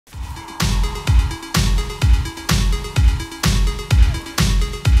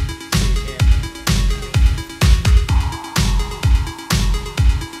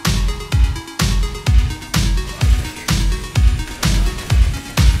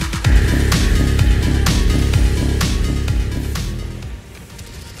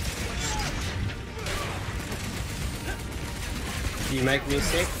make me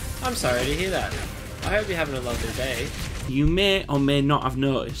sick. I'm sorry to hear that. I hope you're having a lovely day. You may or may not have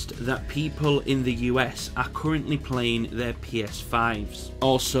noticed that people in the US are currently playing their PS5s.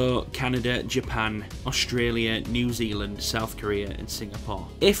 Also Canada, Japan, Australia, New Zealand, South Korea and Singapore.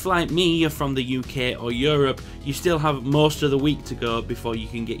 If like me you're from the UK or Europe, you still have most of the week to go before you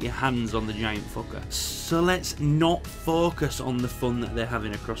can get your hands on the giant fucker. So let's not focus on the fun that they're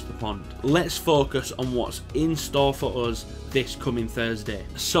having across the pond. Let's focus on what's in store for us this coming Thursday.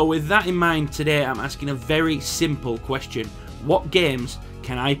 So with that in mind, today I'm asking a very simple question. What games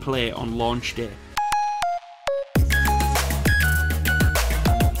can I play on launch day?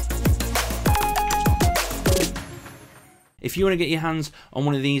 If you want to get your hands on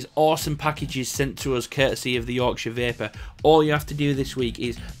one of these awesome packages sent to us courtesy of the Yorkshire Vapor, all you have to do this week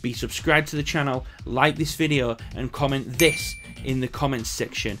is be subscribed to the channel, like this video and comment this in the comments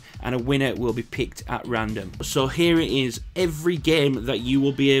section, and a winner will be picked at random. So here it is, every game that you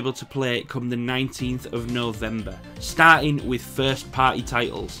will be able to play come the 19th of November, starting with first party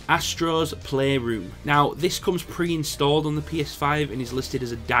titles. Astro's Playroom. Now this comes pre-installed on the PS5 and is listed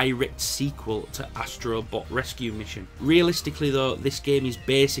as a direct sequel to Astro Bot Rescue Mission. Realistically though, this game is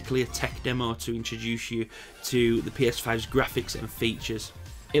basically a tech demo to introduce you to the PS5's graphics and features.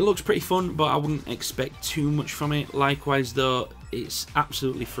 It looks pretty fun, but I wouldn't expect too much from it. Likewise though, it's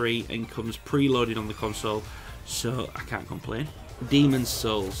absolutely free and comes preloaded on the console, so I can't complain. Demon's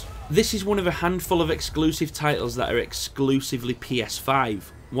Souls. This is one of a handful of exclusive titles that are exclusively PS5.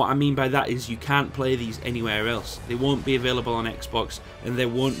 What I mean by that is you can't play these anywhere else. They won't be available on Xbox and there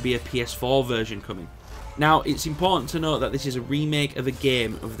won't be a PS4 version coming. Now, it's important to note that this is a remake of a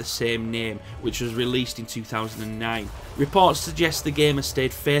game of the same name, which was released in 2009. Reports suggest the game has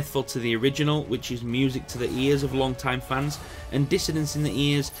stayed faithful to the original, which is music to the ears of long-time fans, and dissonance in the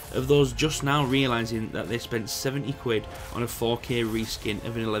ears of those just now realising that they spent 70 quid on a 4K reskin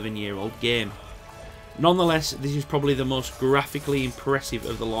of an 11-year-old game. Nonetheless, this is probably the most graphically impressive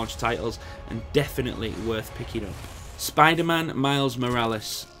of the launch titles, and definitely worth picking up. Spider-Man Miles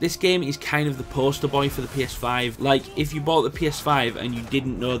Morales. This game is kind of the poster boy for the PS5. Like, if you bought the PS5 and you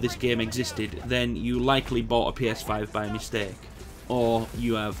didn't know this game existed, then you likely bought a PS5 by mistake. Or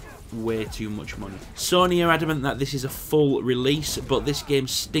you have way too much money. Sony are adamant that this is a full release, but this game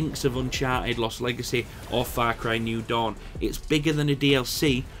stinks of Uncharted Lost Legacy or Far Cry New Dawn. It's bigger than a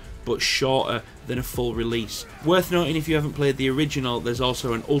DLC, but shorter than a full release. Worth noting, if you haven't played the original, there's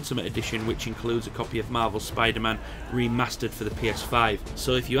also an Ultimate Edition which includes a copy of Marvel's Spider-Man remastered for the PS5.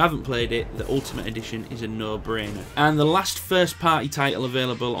 So if you haven't played it, the Ultimate Edition is a no-brainer. And the last first party title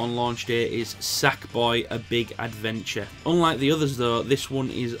available on launch day is Sackboy: A Big Adventure. Unlike the others though, this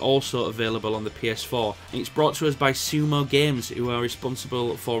one is also available on the PS4. It's brought to us by Sumo Games, who are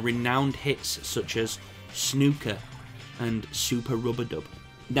responsible for renowned hits such as Snooker and Super Rub-a-Dub.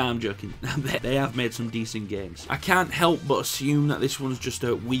 Nah, I'm joking. They have made some decent games. I can't help but assume that this one's just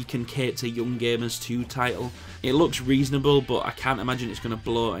a we can cater to young gamers 2 title. It looks reasonable, but I can't imagine it's going to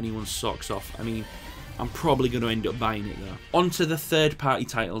blow anyone's socks off. I mean, I'm probably going to end up buying it though. On to the third party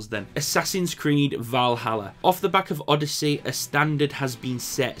titles then. Assassin's Creed Valhalla. Off the back of Odyssey, a standard has been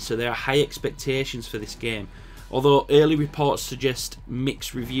set, so there are high expectations for this game. Although early reports suggest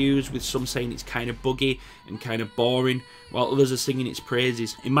mixed reviews, with some saying it's kind of buggy and kind of boring, while others are singing its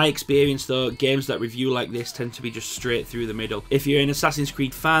praises. In my experience though, games that review like this tend to be just straight through the middle. If you're an Assassin's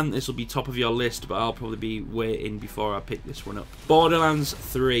Creed fan, this will be top of your list, but I'll probably be waiting before I pick this one up. Borderlands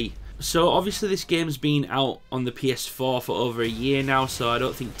 3. So obviously this game's been out on the PS4 for over a year now, so I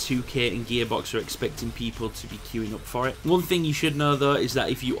don't think 2K and Gearbox are expecting people to be queuing up for it. One thing you should know though is that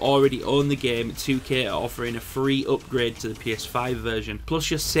if you already own the game, 2K are offering a free upgrade to the PS5 version.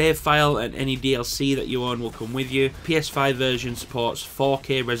 Plus your save file and any DLC that you own will come with you. PS5 version supports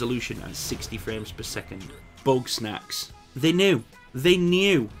 4K resolution at 60 frames per second. Bug snacks. They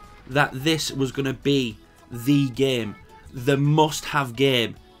knew that this was going to be the game, the must-have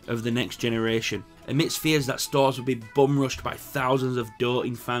game of the next generation. Amidst fears that stores would be bum-rushed by thousands of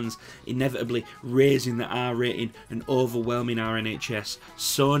doting fans, inevitably raising the R rating and overwhelming RNHS,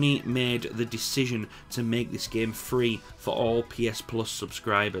 Sony made the decision to make this game free for all PS Plus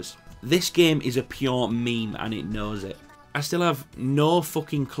subscribers. This game is a pure meme and it knows it. I still have no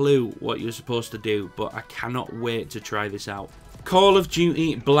fucking clue what you're supposed to do, but I cannot wait to try this out. Call of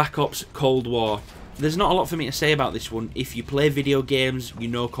Duty Black Ops Cold War. There's not a lot for me to say about this one. If you play video games, you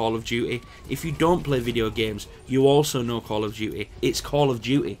know Call of Duty. If you don't play video games, you also know Call of Duty. It's Call of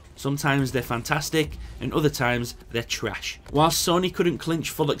Duty. Sometimes they're fantastic, and other times they're trash. Whilst Sony couldn't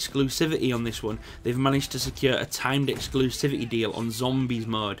clinch full exclusivity on this one, they've managed to secure a timed exclusivity deal on Zombies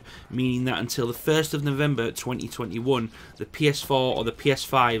mode, meaning that until the 1st of November 2021, the PS4 or the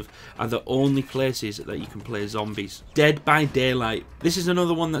PS5 are the only places that you can play Zombies. Dead by Daylight. This is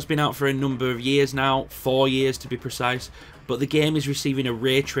another one that's been out for a number of years now, 4 years to be precise, but the game is receiving a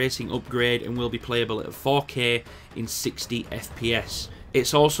ray tracing upgrade and will be playable at 4K in 60 FPS.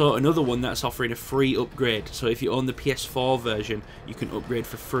 It's also another one that's offering a free upgrade, so if you own the PS4 version, you can upgrade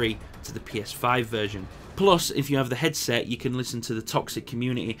for free to the PS5 version. Plus, if you have the headset, you can listen to the toxic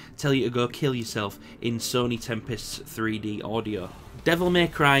community tell you to go kill yourself in Sony Tempest's 3D audio. Devil May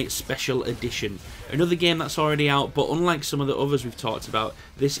Cry Special Edition. Another game that's already out, but unlike some of the others we've talked about,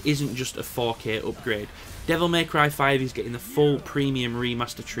 this isn't just a 4K upgrade. Devil May Cry 5 is getting the full premium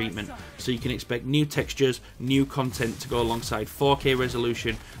remaster treatment, so you can expect new textures, new content to go alongside 4K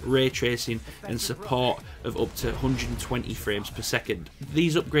resolution, ray tracing, and support of up to 120 frames per second.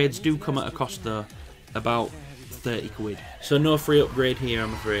 These upgrades do come at a cost though, about 30 quid. So no free upgrade here,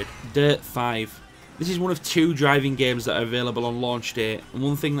 I'm afraid. Dirt 5. This is one of 2 driving games that are available on launch day, and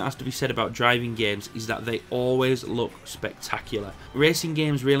one thing that has to be said about driving games is that they always look spectacular. Racing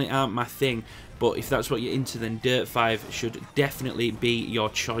games really aren't my thing, but if that's what you're into, then Dirt 5 should definitely be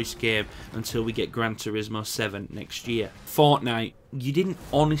your choice game until we get Gran Turismo 7 next year. Fortnite. You didn't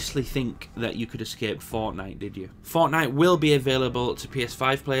honestly think that you could escape Fortnite, did you? Fortnite will be available to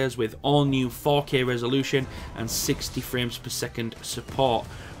PS5 players with all new 4K resolution and 60 frames per second support.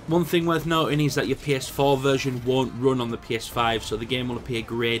 One thing worth noting is that your PS4 version won't run on the PS5, so the game will appear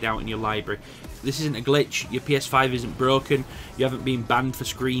greyed out in your library. This isn't a glitch, your PS5 isn't broken, you haven't been banned for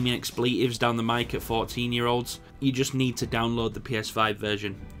screaming expletives down the mic at 14-year-olds. You just need to download the PS5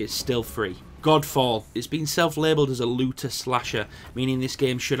 version. It's still free. Godfall. It's been self-labelled as a looter slasher, meaning this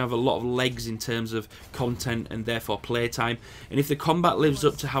game should have a lot of legs in terms of content and therefore playtime, and if the combat lives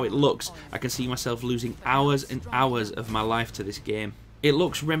up to how it looks, I can see myself losing hours and hours of my life to this game. It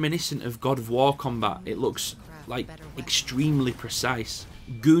looks reminiscent of God of War combat. It looks like extremely precise.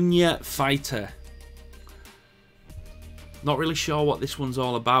 Gunya Fighter. Not really sure what this one's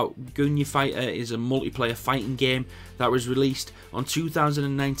all about. Gunya Fighter is a multiplayer fighting game that was released on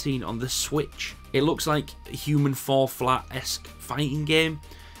 2019 on the Switch. It looks like a Human Fall Flat-esque fighting game.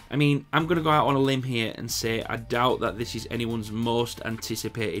 I mean, I'm going to go out on a limb here and say I doubt that this is anyone's most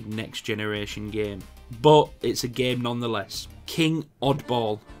anticipated next generation game. But it's a game nonetheless. King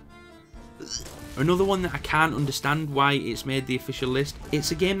Oddball. Another one that I can't understand why it's made the official list.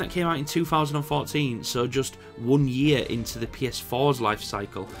 It's a game that came out in 2014, so just 1 year into the PS4's life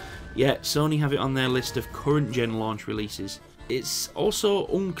cycle. Yet Sony have it on their list of current gen launch releases. It's also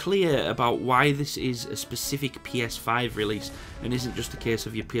unclear about why this is a specific PS5 release and isn't just a case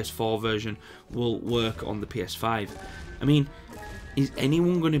of your PS4 version will work on the PS5. I mean, is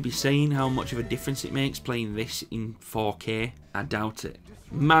anyone going to be saying how much of a difference it makes playing this in 4K? I doubt it.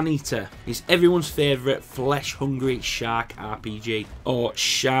 Maneater is everyone's favourite flesh-hungry shark RPG, or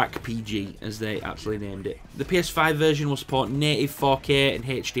Shark PG as they actually named it. The PS5 version will support native 4K and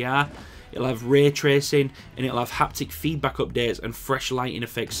HDR. It'll have ray tracing, and it'll have haptic feedback updates and fresh lighting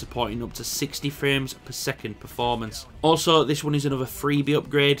effects supporting up to 60 frames per second performance. Also, this one is another freebie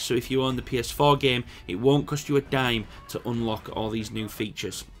upgrade, so if you own the PS4 game, it won't cost you a dime to unlock all these new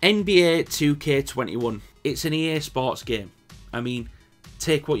features. NBA 2K21. It's an EA Sports game. I mean,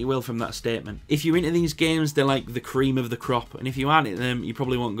 take what you will from that statement. If you're into these games, they're like the cream of the crop, and if you aren't into them, you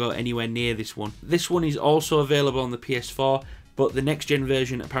probably won't go anywhere near this one. This one is also available on the PS4, but the next gen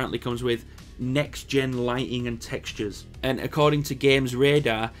version apparently comes with next gen lighting and textures. And according to Games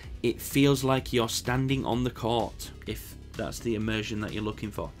Radar, it feels like you're standing on the court, if that's the immersion that you're looking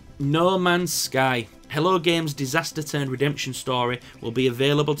for. No Man's Sky. Hello Games' disaster-turned-redemption story will be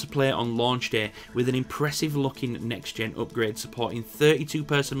available to play on launch day with an impressive-looking next-gen upgrade supporting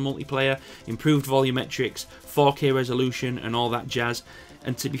 32-person multiplayer, improved volumetrics, 4K resolution and all that jazz.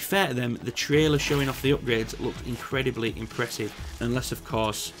 And to be fair to them, the trailer showing off the upgrades looked incredibly impressive, unless of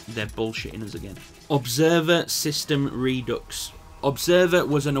course they're bullshitting us again. Observer System Redux. Observer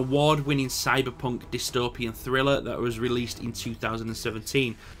was an award-winning cyberpunk dystopian thriller that was released in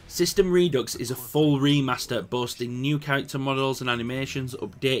 2017. System Redux is a full remaster boasting new character models and animations,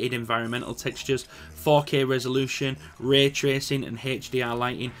 updated environmental textures, 4K resolution, ray tracing and HDR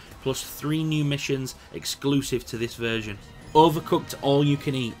lighting, plus 3 new missions exclusive to this version. Overcooked All You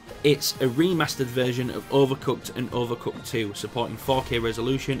Can Eat. It's a remastered version of Overcooked and Overcooked 2, supporting 4K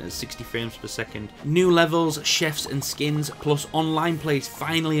resolution at 60 frames per second. New levels, chefs and skins, plus online play is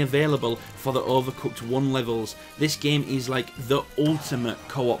finally available for the Overcooked 1 levels. This game is like the ultimate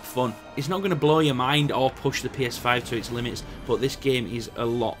co-op fun. It's not going to blow your mind or push the PS5 to its limits, but this game is a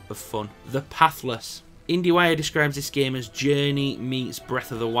lot of fun. The Pathless. IndieWire describes this game as Journey meets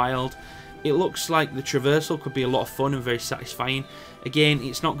Breath of the Wild. It looks like the traversal could be a lot of fun and very satisfying. Again,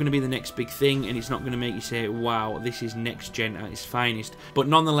 it's not going to be the next big thing, and it's not going to make you say, wow, this is next gen at its finest. But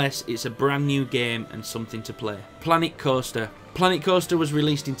nonetheless, it's a brand new game and something to play. Planet Coaster. Planet Coaster was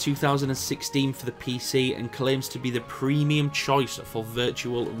released in 2016 for the PC and claims to be the premium choice for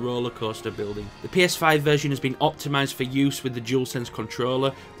virtual roller coaster building. The PS5 version has been optimised for use with the DualSense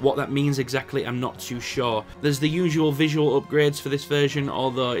controller. What that means exactly, I'm not too sure. There's the usual visual upgrades for this version,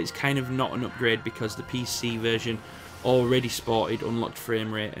 although it's kind of not an upgrade because the PC version already sported unlocked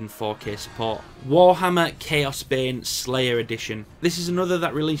frame rate and 4K support. Warhammer Chaos Bane Slayer Edition. This is another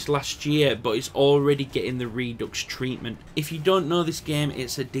that released last year, but it's already getting the Redux treatment. If you don't know this game,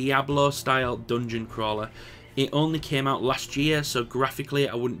 it's a Diablo style dungeon crawler. It only came out last year, so graphically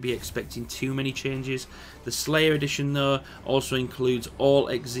I wouldn't be expecting too many changes. The Slayer Edition though also includes all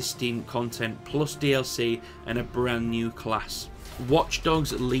existing content plus DLC and a brand new class. Watch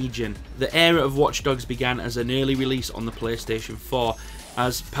Dogs Legion. The era of Watch Dogs began as an early release on the PlayStation 4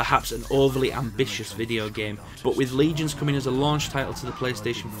 as perhaps an overly ambitious video game, but with Legions coming as a launch title to the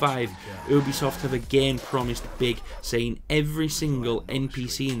PlayStation 5, Ubisoft have again promised big, saying every single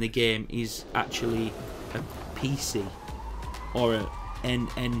NPC in the game is actually a PC or an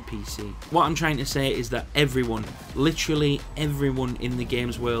NPC. What I'm trying to say is that everyone, literally everyone in the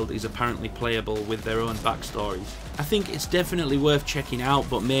game's world is apparently playable with their own backstories. I think it's definitely worth checking out,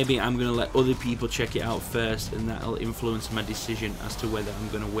 but maybe I'm going to let other people check it out first, and that'll influence my decision as to whether I'm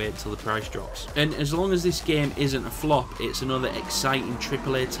going to wait till the price drops. And as long as this game isn't a flop, it's another exciting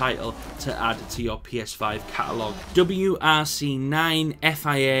AAA title to add to your PS5 catalogue. WRC 9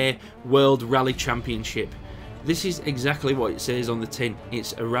 FIA World Rally Championship. This is exactly what it says on the tin.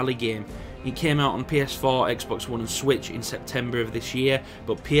 It's a rally game. It came out on PS4, Xbox One and Switch in September of this year,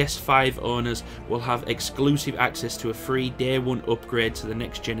 but PS5 owners will have exclusive access to a free day one upgrade to the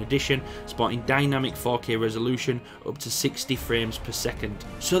next gen edition, sporting dynamic 4K resolution up to 60 frames per second.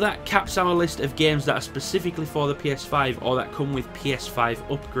 So that caps our list of games that are specifically for the PS5 or that come with PS5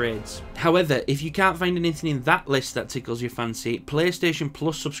 upgrades. However, if you can't find anything in that list that tickles your fancy, PlayStation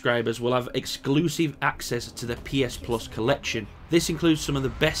Plus subscribers will have exclusive access to the PS Plus collection. This includes some of the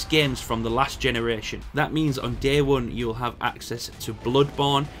best games from the last generation. That means on day one you'll have access to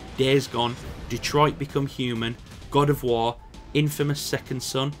Bloodborne, Days Gone, Detroit Become Human, God of War, Infamous Second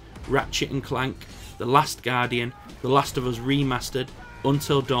Son, Ratchet & Clank, The Last Guardian, The Last of Us Remastered,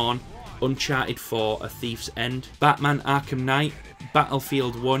 Until Dawn, Uncharted 4 A Thief's End, Batman Arkham Knight,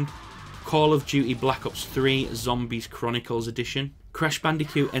 Battlefield 1, Call of Duty Black Ops 3 Zombies Chronicles Edition, Crash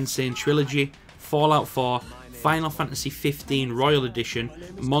Bandicoot Insane Trilogy, Fallout 4, Final Fantasy 15 Royal Edition,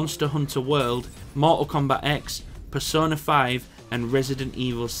 Monster Hunter World, Mortal Kombat X, Persona 5 and Resident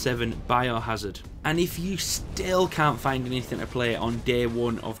Evil 7 Biohazard. And if you still can't find anything to play on day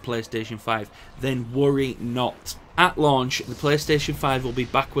one of PlayStation 5, then worry not. At launch, the PlayStation 5 will be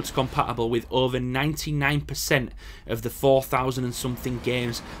backwards compatible with over 99% of the 4,000 and something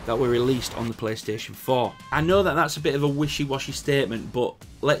games that were released on the PlayStation 4. I know that that's a bit of a wishy-washy statement, but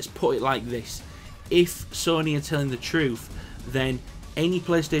let's put it like this. If Sony are telling the truth, then any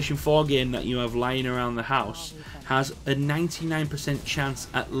PlayStation 4 game that you have lying around the house has a 99% chance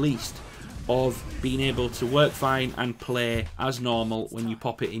at least of being able to work fine and play as normal when you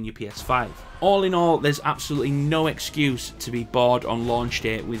pop it in your PS5. All in all, there's absolutely no excuse to be bored on launch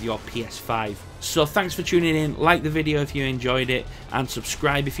day with your PS5. So thanks for tuning in, like the video if you enjoyed it, and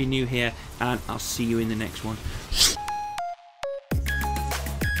subscribe if you're new here, and I'll see you in the next one.